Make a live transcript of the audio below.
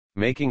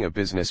Making a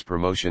business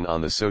promotion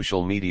on the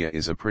social media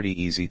is a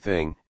pretty easy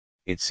thing,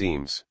 it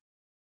seems.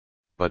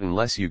 But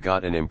unless you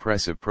got an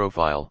impressive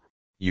profile,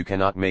 you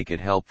cannot make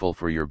it helpful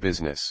for your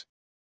business.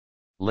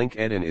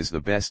 LinkedIn is the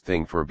best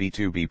thing for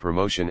B2B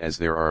promotion, as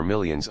there are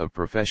millions of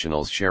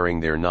professionals sharing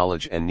their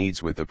knowledge and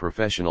needs with the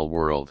professional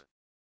world.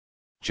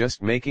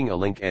 Just making a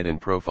LinkedIn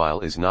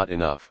profile is not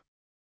enough.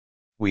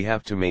 We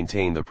have to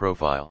maintain the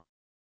profile.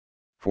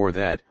 For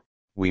that,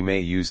 we may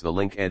use the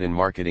LinkedIn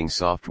marketing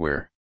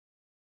software.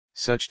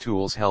 Such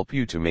tools help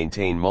you to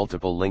maintain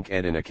multiple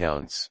LinkedIn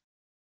accounts.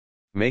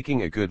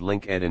 Making a good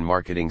LinkedIn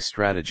marketing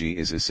strategy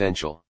is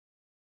essential.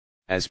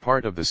 As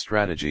part of the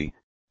strategy,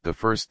 the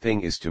first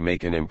thing is to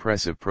make an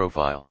impressive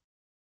profile.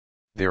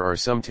 There are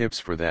some tips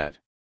for that.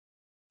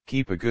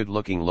 Keep a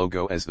good-looking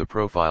logo as the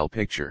profile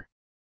picture.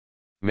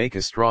 Make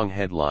a strong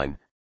headline,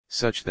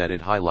 such that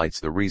it highlights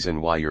the reason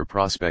why your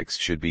prospects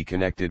should be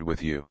connected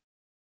with you.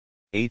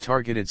 A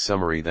targeted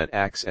summary that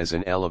acts as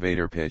an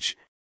elevator pitch,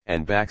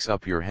 and backs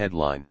up your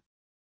headline.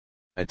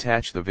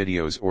 Attach the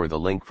videos or the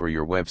link for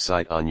your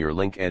website on your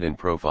LinkedIn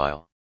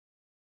profile,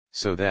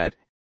 so that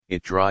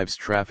it drives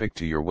traffic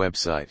to your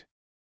website.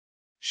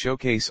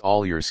 Showcase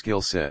all your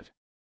skill set.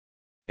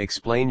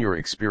 Explain your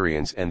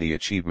experience and the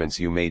achievements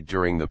you made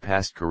during the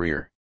past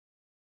career.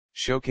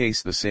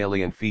 Showcase the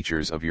salient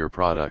features of your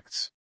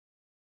products.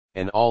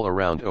 An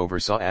all-around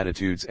oversaw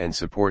attitudes and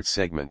support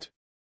segment.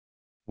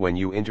 When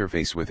you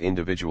interface with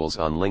individuals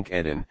on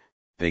LinkedIn,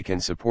 they can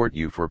support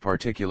you for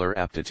particular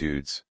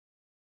aptitudes.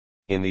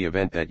 In the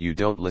event that you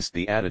don't list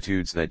the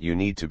attitudes that you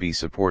need to be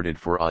supported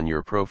for on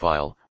your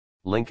profile,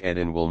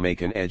 LinkedIn will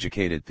make an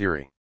educated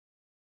theory.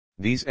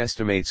 These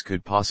estimates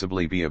could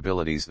possibly be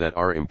abilities that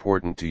are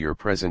important to your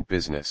present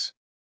business.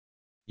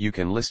 You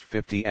can list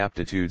 50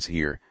 aptitudes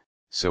here,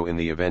 so in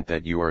the event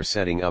that you are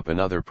setting up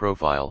another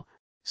profile,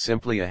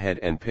 simply ahead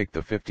and pick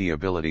the 50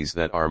 abilities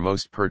that are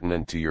most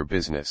pertinent to your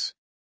business.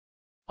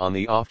 On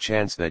the off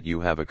chance that you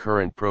have a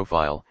current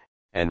profile,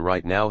 and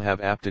right now have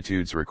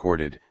aptitudes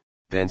recorded,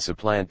 then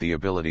supplant the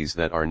abilities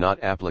that are not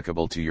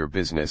applicable to your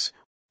business,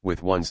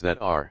 with ones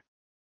that are.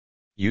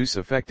 Use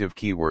effective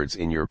keywords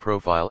in your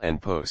profile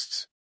and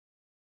posts.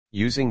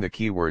 Using the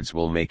keywords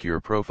will make your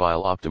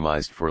profile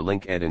optimized for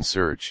LinkedIn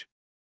search.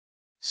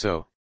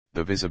 So,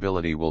 the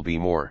visibility will be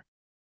more.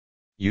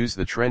 Use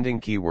the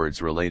trending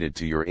keywords related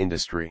to your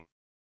industry.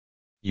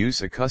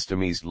 Use a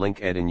customized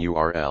LinkedIn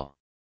URL.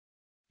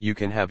 You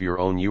can have your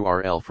own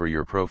URL for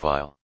your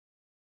profile,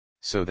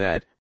 so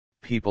that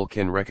people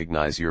can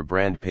recognize your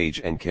brand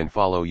page and can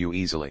follow you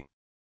easily.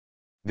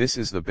 This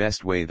is the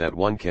best way that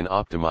one can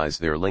optimize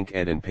their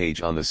LinkedIn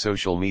page on the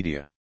social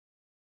media.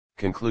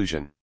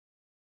 Conclusion.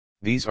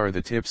 These are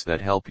the tips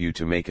that help you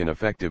to make an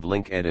effective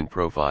LinkedIn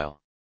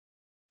profile.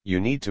 You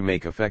need to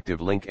make effective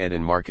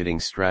LinkedIn marketing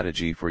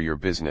strategy for your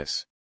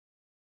business.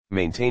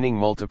 Maintaining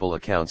multiple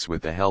accounts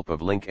with the help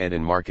of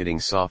LinkedIn marketing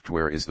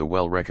software is the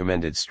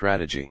well-recommended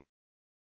strategy.